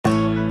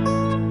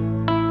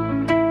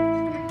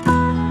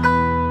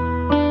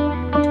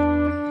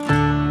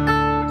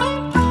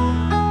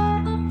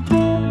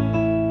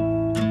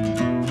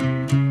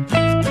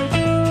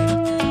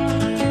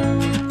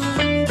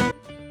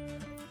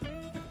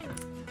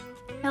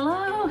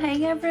Hello,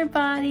 hey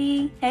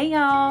everybody. Hey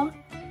y'all.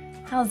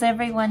 How's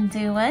everyone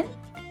doing?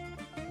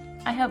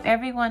 I hope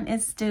everyone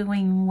is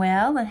doing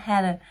well and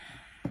had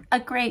a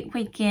great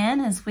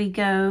weekend as we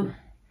go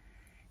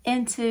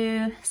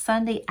into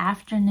Sunday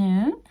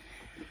afternoon.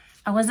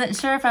 I wasn't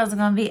sure if I was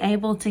going to be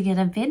able to get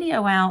a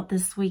video out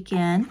this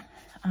weekend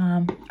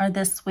or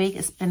this week.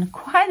 It's been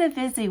quite a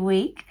busy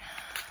week.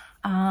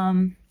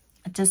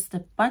 Just a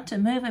bunch of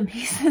moving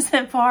pieces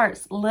and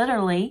parts,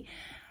 literally.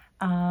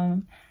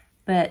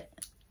 But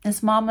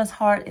this mama's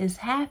heart is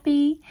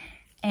happy,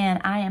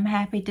 and I am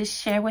happy to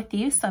share with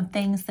you some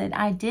things that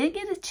I did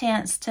get a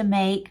chance to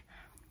make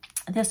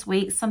this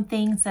week, some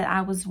things that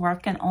I was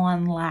working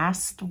on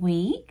last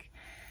week.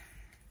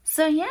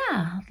 So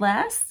yeah,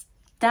 let's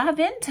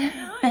dive into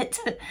it.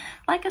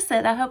 Like I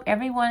said, I hope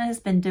everyone has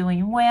been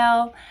doing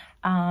well.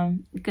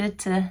 Good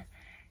to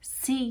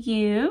see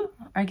you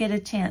or get a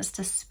chance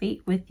to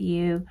speak with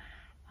you.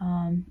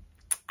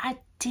 I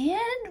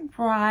did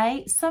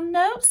write some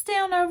notes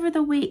down over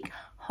the week.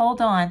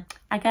 Hold on,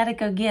 I gotta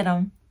go get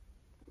them.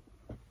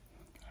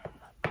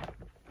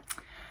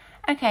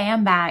 Okay,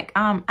 I'm back.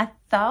 I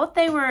thought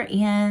they were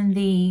in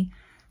the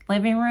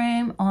living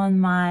room on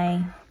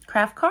my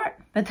craft cart,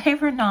 but they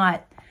were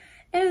not.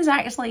 It was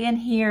actually in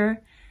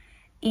here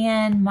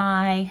in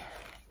my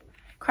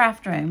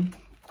craft room.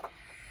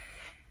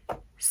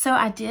 So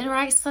I did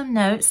write some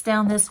notes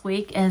down this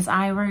week as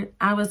I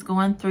was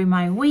going through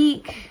my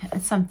week,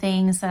 some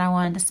things that I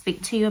wanted to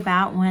speak to you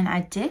about when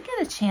I did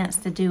get a chance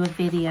to do a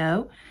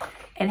video.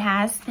 It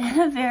has been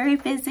a very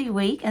busy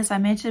week, as I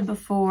mentioned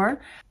before.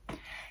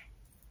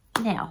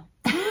 Now,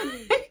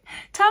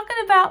 talking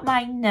about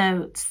my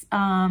notes,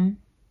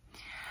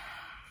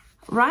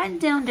 writing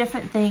down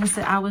different things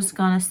that I was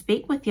going to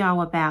speak with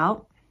y'all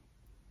about.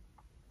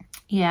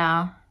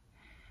 Yeah.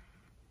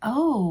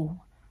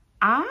 Oh,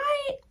 I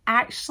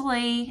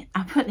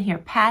put in here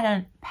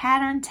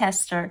pattern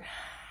tester.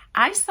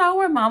 I saw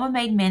where Mama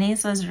Made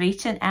Minis was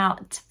reaching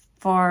out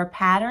for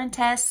pattern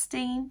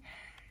testing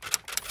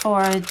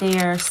for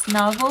their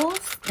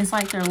snuggles. It's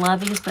like their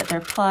loveys, but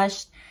they're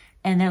plush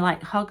and they're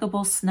like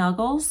huggable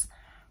snuggles.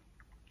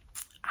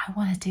 I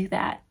want to do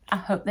that. I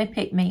hope they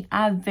pick me.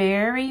 I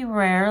very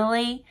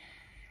rarely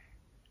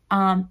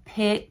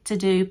pick to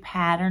do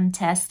pattern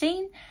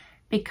testing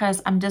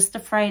because I'm just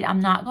afraid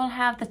I'm not going to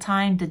have the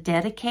time to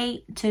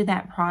dedicate to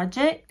that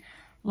project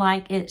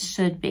like it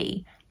should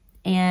be.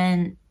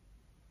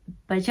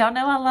 But y'all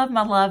know I love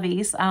my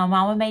loveys.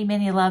 Mama Made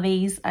Mini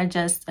loveys are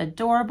just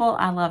adorable.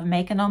 I love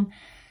making them.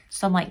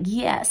 So I'm like,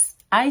 yes,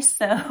 I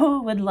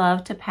so would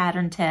love to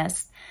pattern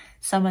test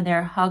some of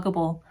their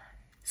huggable,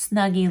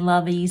 snuggy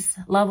loveys,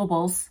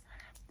 lovables,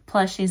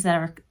 plushies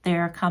that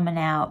are coming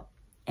out.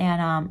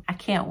 And I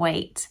can't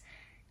wait.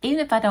 Even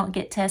if I don't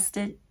get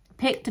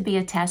picked to be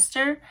a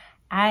tester,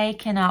 I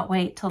cannot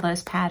wait till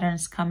those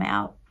patterns come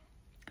out.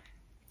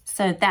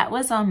 So that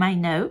was on my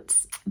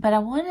notes, but I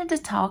wanted to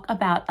talk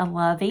about a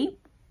lovey.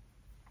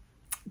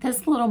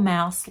 This little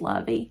mouse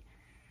lovey.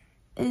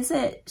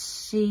 Isn't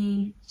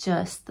she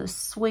just the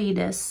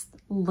sweetest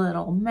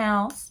little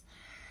mouse?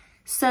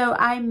 So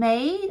I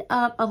made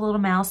up a little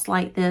mouse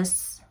like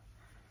this,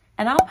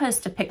 and I'll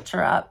post a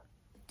picture up,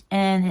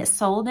 and it's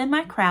sold in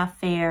my craft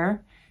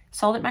fair.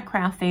 Sold at my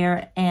craft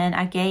fair, and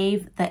I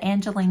gave the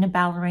Angelina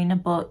Ballerina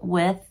book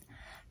with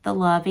the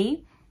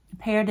lovey,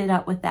 paired it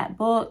up with that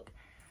book.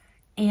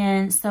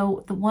 And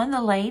so one of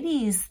the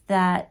ladies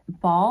that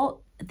bought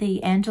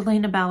the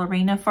Angelina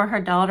Ballerina for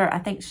her daughter, I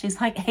think she's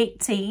like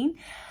 18.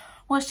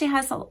 Well, she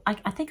has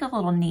I think a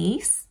little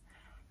niece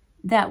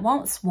that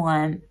wants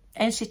one,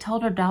 and she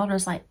told her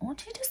daughter's like,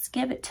 won't you just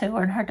give it to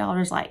her? And her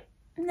daughter's like,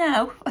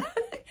 no,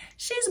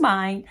 she's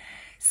mine.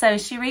 So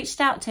she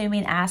reached out to me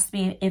and asked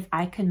me if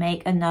I could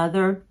make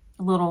another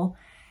little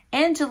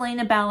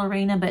Angelina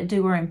Ballerina, but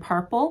do her in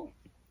purple.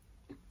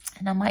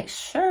 And I'm like,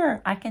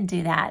 sure, I can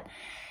do that.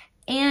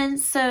 And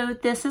so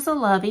this is a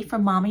lovey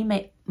from Mama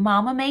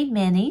Made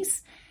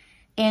Minis.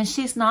 And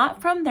she's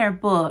not from their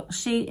book.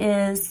 She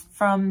is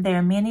from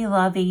their Mini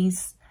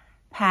Loveys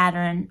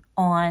pattern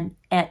on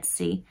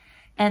Etsy.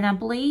 And I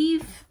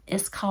believe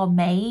it's called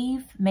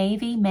Maeve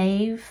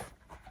the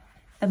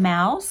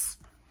Mouse.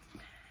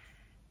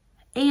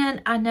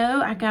 And I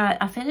know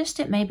I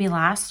finished it maybe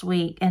last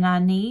week, and I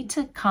need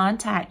to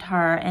contact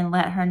her and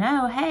let her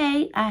know,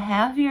 hey, I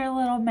have your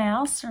little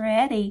mouse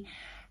ready.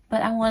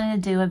 But I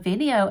wanted to do a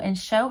video and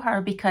show her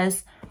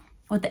because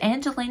with the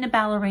Angelina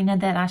Ballerina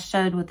that I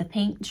showed with the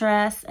pink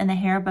dress and the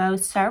hair bow,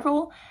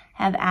 several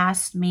have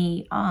asked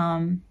me,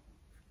 how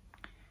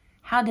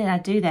did I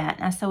do that?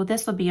 And I said, well,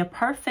 this will be a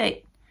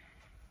perfect,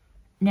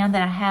 now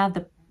that I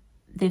have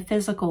the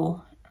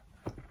physical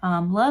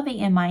lovey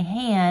in my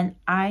hand,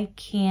 I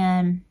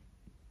can,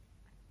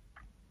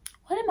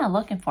 what am I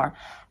looking for?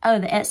 Oh,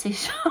 the Etsy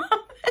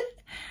shop.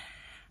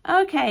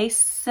 Okay,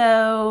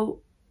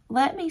 so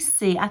let me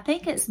see. I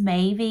think it's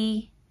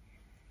Maeve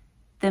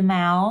the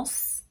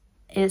Mouse.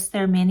 It's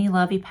their mini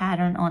lovey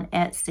pattern on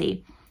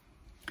Etsy.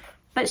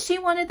 But she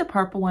wanted the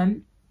purple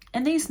one,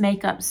 and these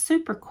make up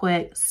super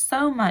quick,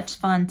 so much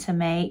fun to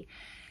make.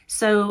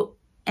 So,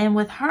 and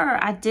with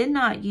her, I did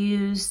not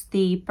use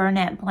the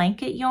Bernat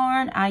blanket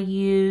yarn. I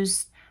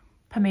used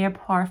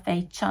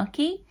Parfait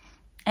Chunky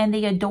and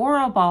the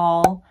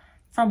Adorable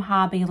from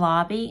Hobby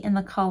Lobby in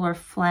the color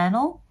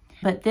flannel.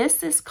 But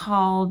this is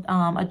called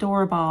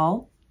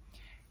Adorable,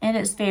 and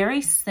it's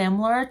very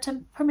similar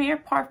to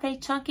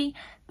Parfait Chunky,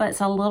 but it's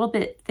a little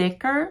bit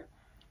thicker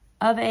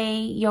of a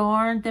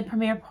yarn than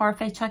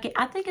Parfait Chunky.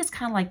 I think it's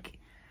kind of like,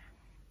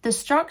 the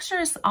structure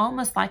is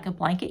almost like a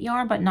blanket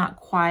yarn, but not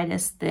quite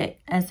as thick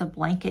as a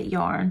blanket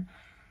yarn.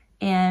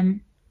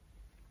 And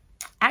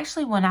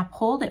actually, when I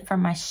pulled it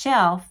from my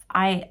shelf,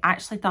 I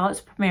actually thought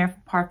it was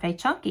Parfait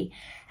Chunky.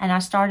 And I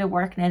started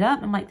working it up.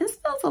 And I'm like, this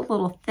feels a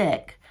little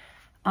thick.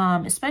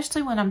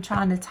 Especially when I'm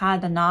trying to tie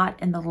the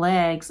knot in the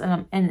legs.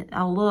 And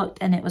I looked,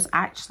 and it was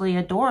actually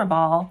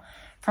Adorable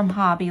from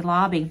Hobby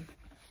Lobby,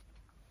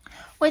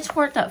 which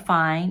worked out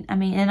fine. I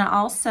mean, and I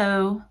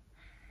also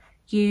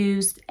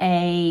used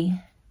a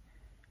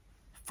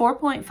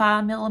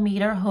 4.5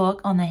 millimeter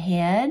hook on the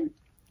head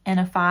and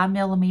a 5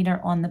 millimeter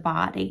on the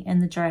body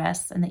and the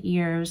dress and the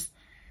ears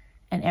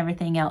and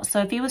everything else.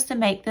 So if you was to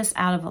make this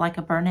out of like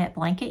a Bernat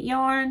blanket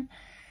yarn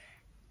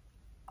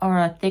or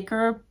a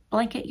thicker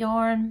blanket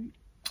yarn,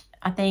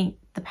 I think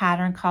the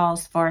pattern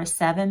calls for a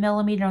 7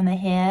 millimeter on the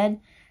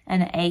head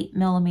and an 8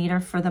 millimeter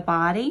for the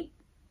body.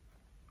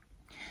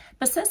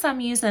 But since I'm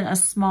using a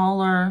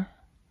smaller,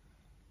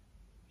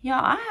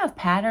 y'all, I have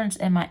patterns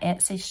in my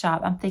Etsy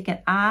shop. I'm thinking,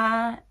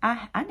 I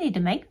need to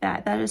make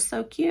that. That is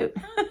so cute.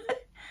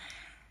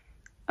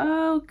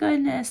 Oh,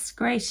 goodness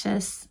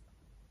gracious.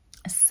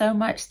 So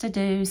much to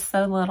do,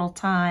 so little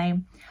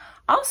time.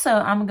 Also,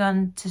 I'm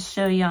going to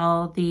show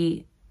y'all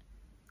the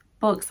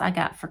books I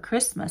got for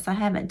Christmas. I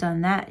haven't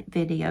done that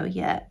video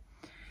yet.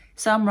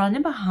 So I'm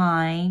running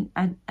behind.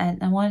 I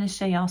wanted to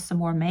show y'all some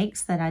more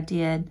makes that I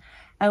did.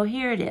 Oh,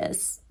 here it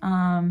is.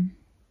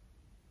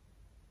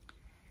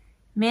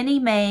 Mini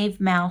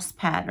Maeve Mouse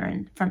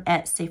pattern from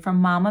Etsy, from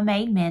Mama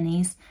Made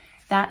Minis.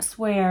 That's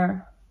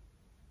where,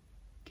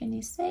 can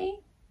you see?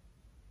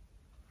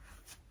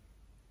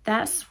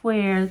 That's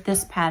where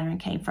this pattern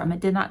came from.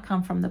 It did not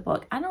come from the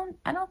book. I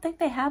don't think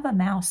they have a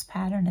mouse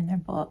pattern in their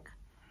book.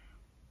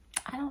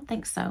 I don't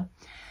think so.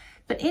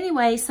 But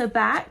anyway, so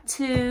back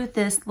to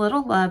this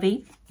little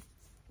lovey.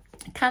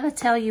 Kind of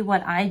tell you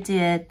what I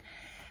did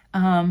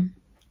to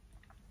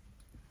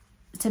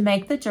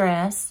make the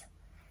dress.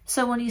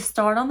 So when you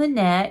start on the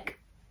neck,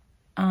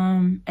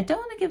 I don't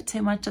want to give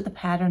too much of the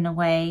pattern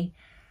away,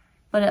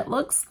 but it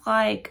looks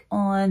like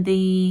on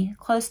the,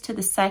 close to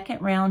the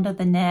second round of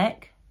the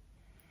neck,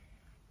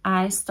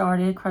 I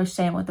started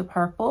crocheting with the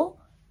purple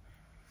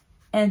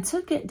and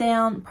took it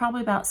down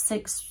probably about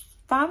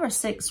 5 or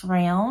 6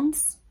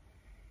 rounds.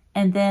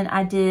 And then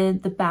I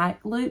did the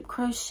back loop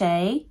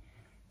crochet.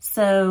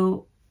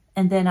 So,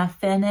 and then I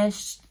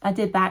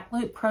did back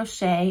loop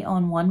crochet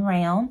on 1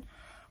 round.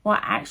 Well,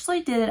 I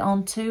actually did it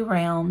on 2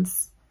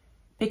 rounds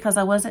because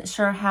I wasn't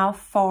sure how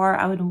far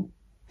I would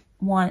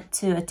want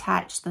to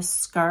attach the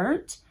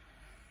skirt.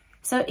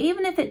 So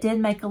even if it did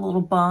make a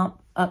little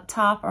bump up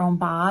top or on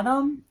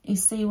bottom, you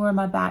see where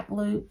my back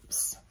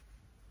loops,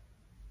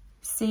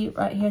 see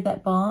right here,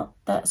 that bump,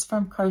 that's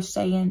from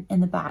crocheting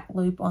in the back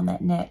loop on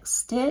that next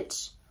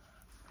stitch.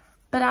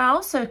 But I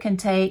also can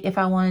take, if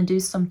I want to do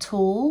some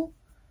tulle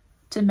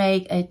to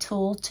make a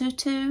tulle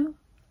tutu,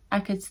 I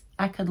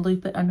could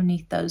loop it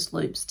underneath those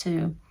loops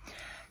too.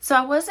 So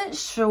I wasn't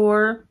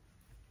sure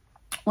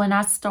when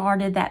I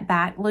started that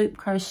back loop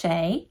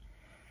crochet.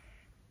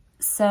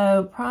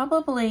 So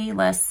probably,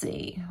 let's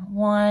see,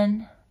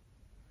 1,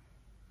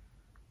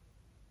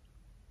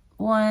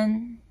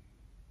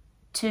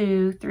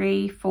 2,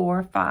 3,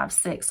 4, 5,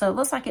 6. So it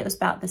looks like it was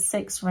about the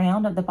 6th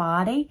round of the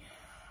body.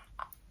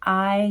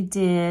 I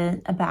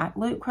did a back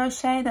loop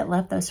crochet that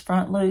left those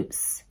front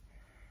loops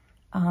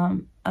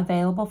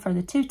available for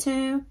the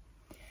tutu.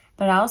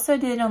 But I also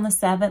did on the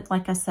 7th,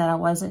 like I said, I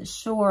wasn't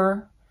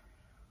sure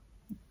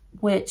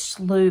which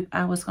loop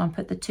I was going to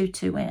put the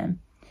tutu in.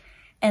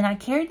 And I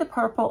carried the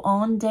purple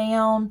on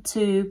down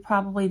to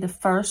probably the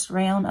 1st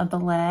round of the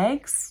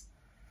legs.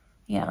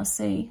 Yeah,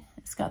 see,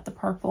 it's got the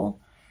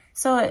purple.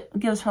 So it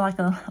gives her like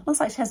a,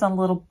 looks like she has on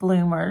little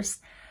bloomers.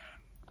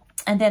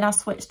 And then I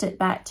switched it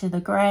back to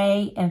the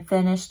gray and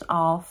finished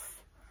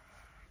off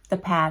the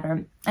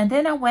pattern. And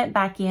then I went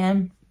back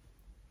in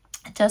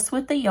just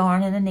with the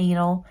yarn and a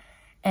needle.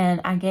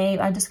 And I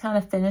just kind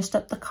of finished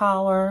up the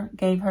collar,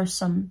 gave her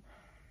some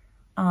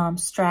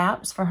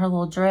straps for her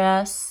little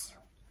dress,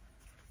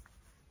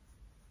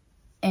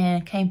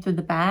 and came through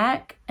the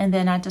back. And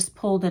then I just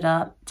pulled it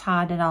up,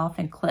 tied it off,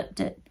 and clipped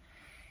it.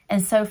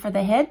 And so for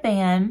the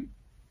headband,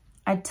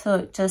 I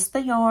took just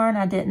the yarn.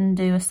 I didn't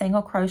do a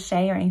single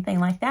crochet or anything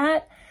like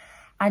that.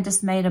 I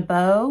just made a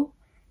bow,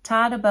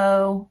 tied a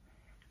bow,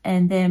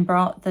 and then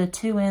brought the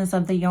 2 ends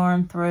of the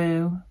yarn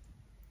through.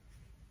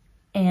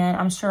 And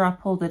I'm sure I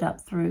pulled it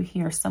up through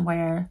here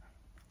somewhere,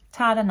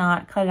 tied a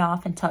knot, cut it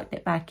off, and tucked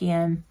it back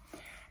in.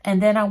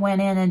 And then I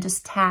went in and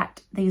just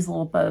tacked these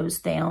little bows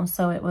down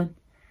so it wouldn't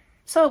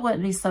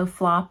be so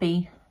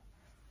floppy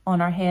on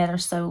her head or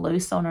so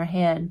loose on her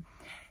head.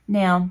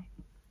 Now,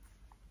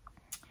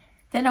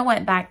 then I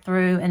went back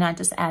through and I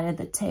just added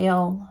the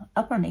tail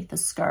up underneath the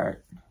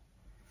skirt.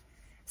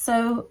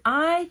 So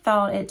I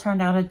thought it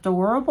turned out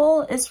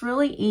adorable. It's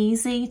really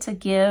easy to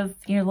give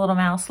your little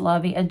mouse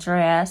lovey a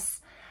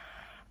dress.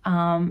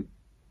 But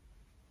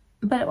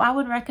I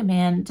would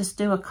recommend just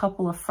do a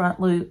couple of back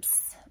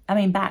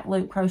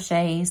loop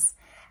crochets.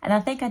 And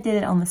I think I did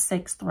it on the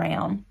 6th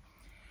round.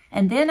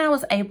 And then I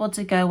was able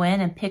to go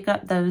in and pick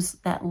up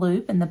that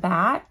loop in the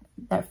back,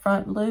 that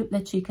front loop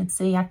that you can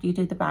see after you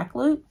do the back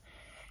loop.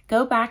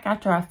 Go back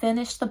after I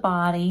finished the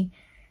body,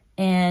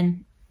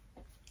 and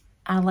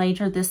I laid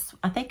her this,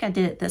 I think I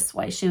did it this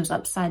way. She was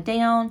upside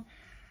down.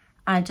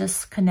 I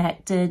just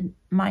connected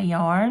my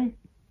yarn.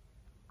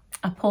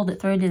 I pulled it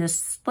through, did a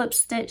slip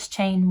stitch,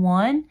 chain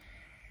 1,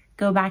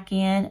 go back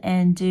in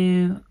and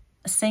do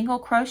single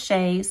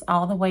crochets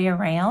all the way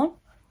around.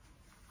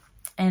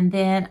 And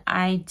then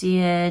I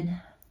did,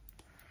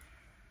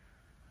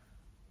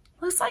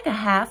 looks like a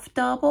half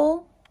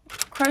double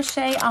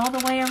crochet all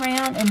the way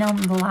around, and on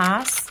the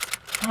last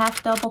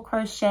half double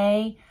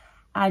crochet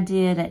I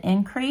did an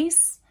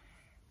increase.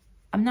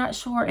 I'm not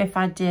sure if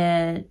I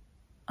did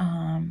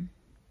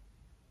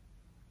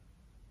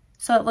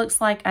so it looks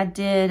like I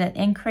did an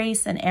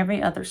increase in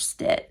every other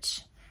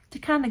stitch to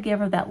kind of give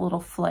her that little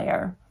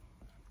flare.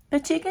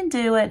 But you can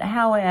do it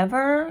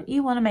however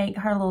you want to make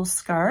her little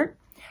skirt.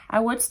 I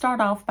would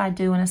start off by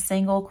doing a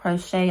single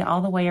crochet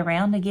all the way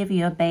around to give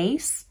you a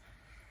base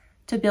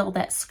to build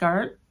that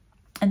skirt.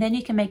 And then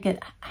you can make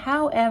it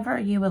however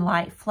you would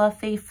like,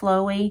 fluffy,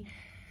 flowy.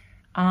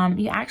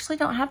 You actually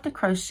don't have to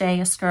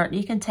crochet a skirt.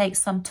 You can take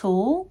some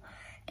tulle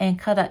and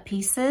cut up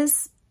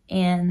pieces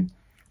and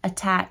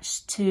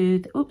attach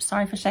to, oops,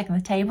 sorry for shaking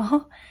the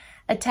table,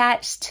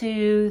 attached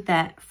to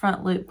that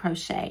front loop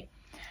crochet.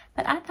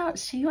 But I thought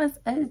she was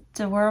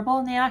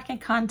adorable. Now I can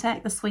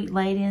contact the sweet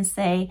lady and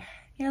say,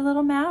 your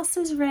little mouse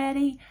is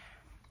ready.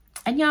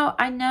 And y'all,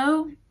 I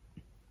know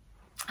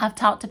I've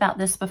talked about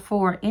this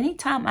before.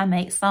 Anytime I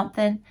make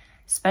something,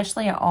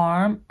 especially an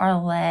arm or a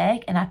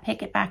leg, and I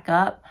pick it back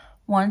up,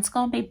 one's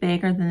going to be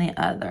bigger than the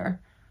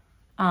other.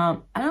 I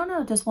don't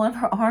know, does one of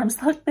her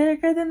arms look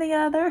bigger than the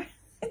other?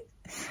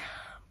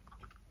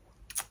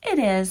 It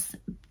is,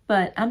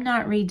 but I'm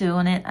not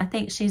redoing it. I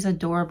think she's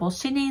adorable.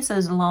 She needs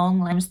those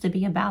long limbs to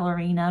be a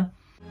ballerina.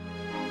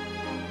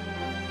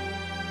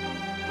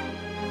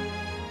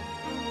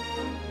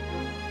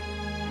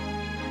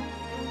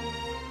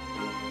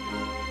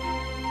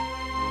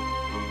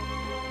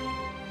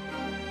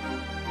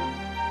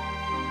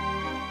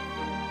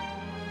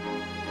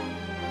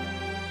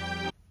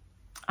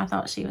 I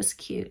thought she was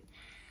cute.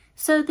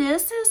 So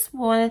this is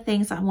one of the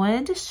things I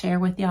wanted to share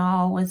with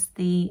y'all, was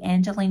the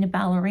Angelina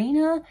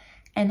ballerina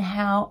and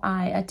how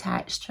I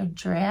attached her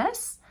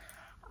dress.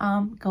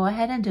 Go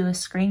ahead and do a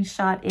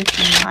screenshot if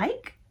you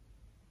like.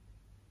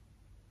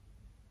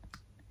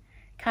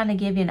 Kind of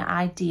give you an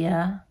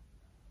idea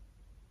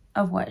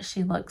of what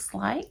she looks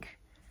like.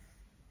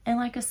 And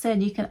like I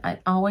said, you can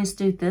always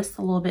do this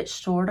a little bit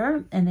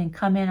shorter and then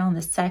come in on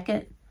the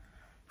second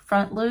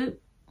front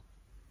loop.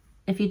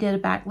 If you did a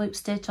back loop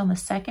stitch on the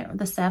 2nd or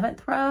the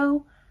 7th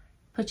row,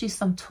 put you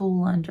some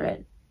tulle under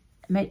it.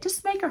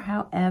 Just make her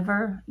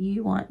however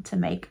you want to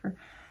make her.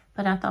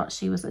 But I thought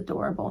she was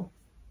adorable.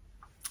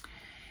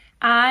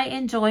 I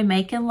enjoy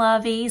making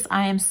loveys.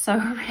 I am so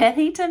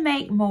ready to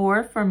make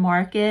more for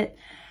market.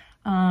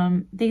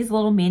 These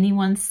little mini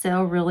ones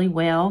sell really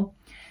well.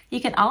 You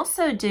can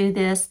also do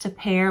this to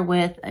pair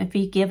with, if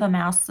you give a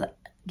mouse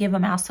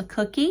a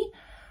cookie.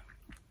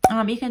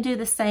 You can do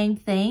the same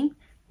thing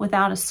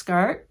without a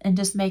skirt and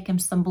just make him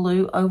some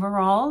blue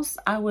overalls.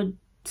 I would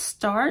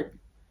start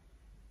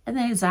and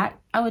then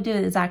I would do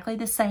exactly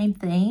the same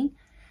thing,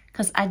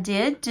 because I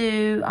did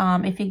do,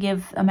 if you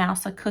give a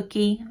mouse a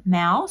cookie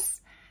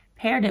mouse,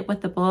 paired it with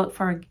the book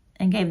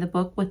and gave the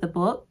book with the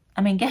book.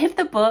 Gave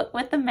the book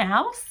with the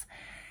mouse,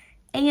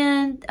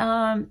 and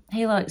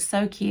he looks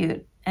so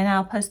cute. And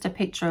I'll post a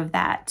picture of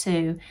that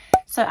too.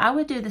 So I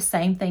would do the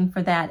same thing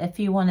for that. If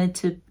you wanted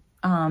to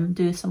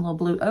do some little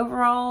blue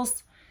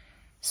overalls,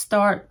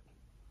 start,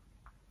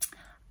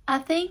 I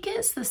think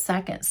it's the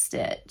 2nd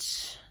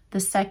stitch, the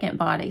 2nd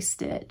body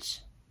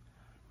stitch,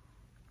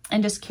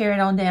 and just carry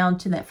it on down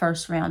to that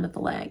 1st round of the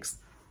legs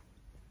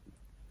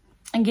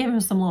and give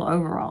him some little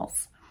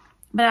overalls.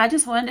 But I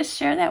just wanted to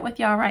share that with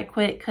y'all right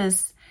quick,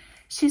 because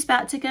she's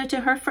about to go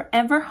to her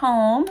forever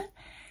home,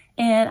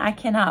 and I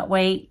cannot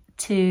wait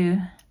to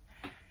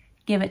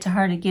give it to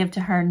her to give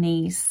to her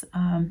niece.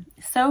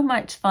 So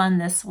much fun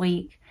this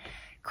week,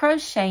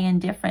 crocheting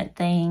different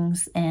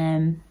things.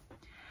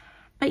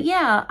 But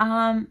yeah,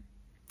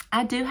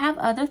 I do have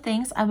other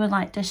things I would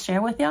like to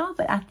share with y'all,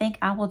 but I think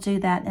I will do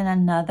that in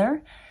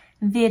another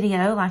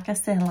video. Like I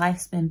said,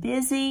 life's been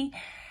busy,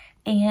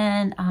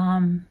 and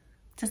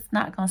just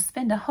not going to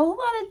spend a whole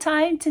lot of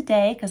time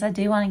today, because I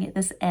do want to get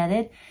this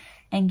edited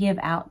and give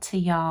out to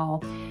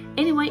y'all.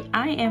 Anyway,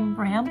 I am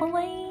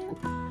rambling,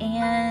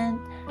 and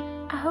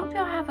I hope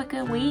y'all have a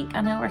good week. I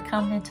know we're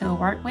coming into a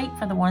work week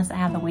for the ones that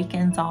have the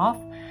weekends off.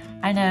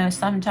 I know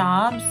some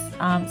jobs,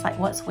 it's like,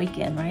 what's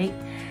weekend, right?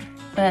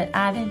 But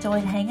I've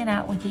enjoyed hanging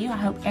out with you. I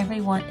hope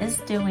everyone is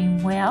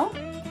doing well.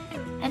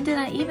 And did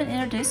I even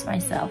introduce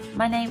myself?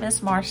 My name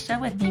is Marcia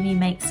with Mimi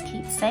Makes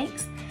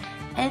Keepsakes.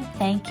 And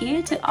thank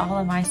you to all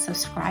of my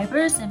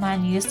subscribers and my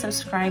new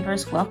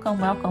subscribers. Welcome,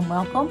 welcome,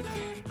 welcome.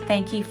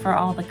 Thank you for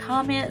all the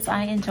comments.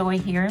 I enjoy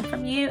hearing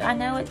from you. I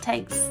know it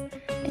takes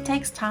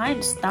time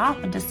to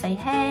stop and to say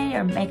hey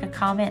or make a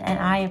comment, and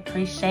I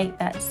appreciate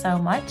that so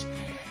much.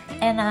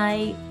 And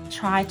I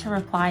try to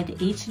reply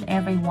to each and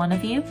every one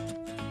of you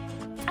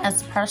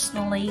as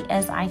personally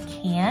as I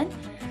can.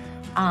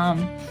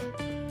 I'm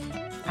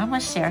gonna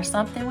share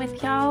something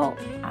with y'all.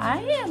 I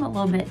am a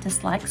little bit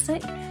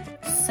dyslexic,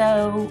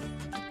 so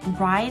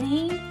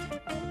writing,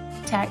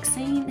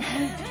 texting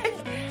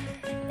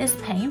is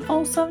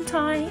painful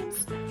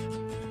sometimes,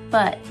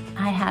 but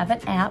I have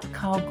an app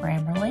called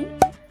Grammarly.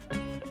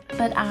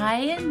 But I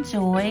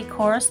enjoy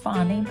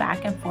corresponding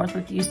back and forth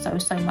with you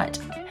so much.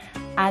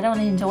 I don't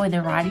enjoy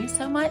the writing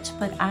so much,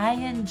 but I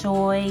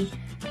enjoy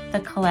the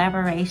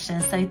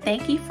collaboration. So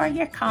thank you for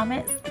your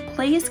comments.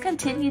 Please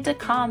continue to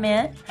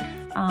comment,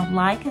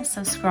 like and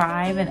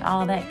subscribe and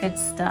all that good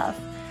stuff.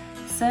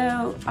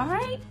 So, all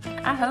right,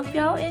 I hope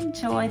y'all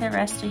enjoy the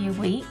rest of your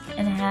week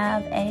and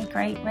have a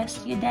great rest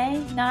of your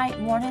day,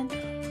 night, morning,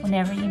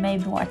 whenever you may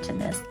be watching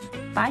this.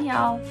 Bye,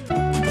 y'all.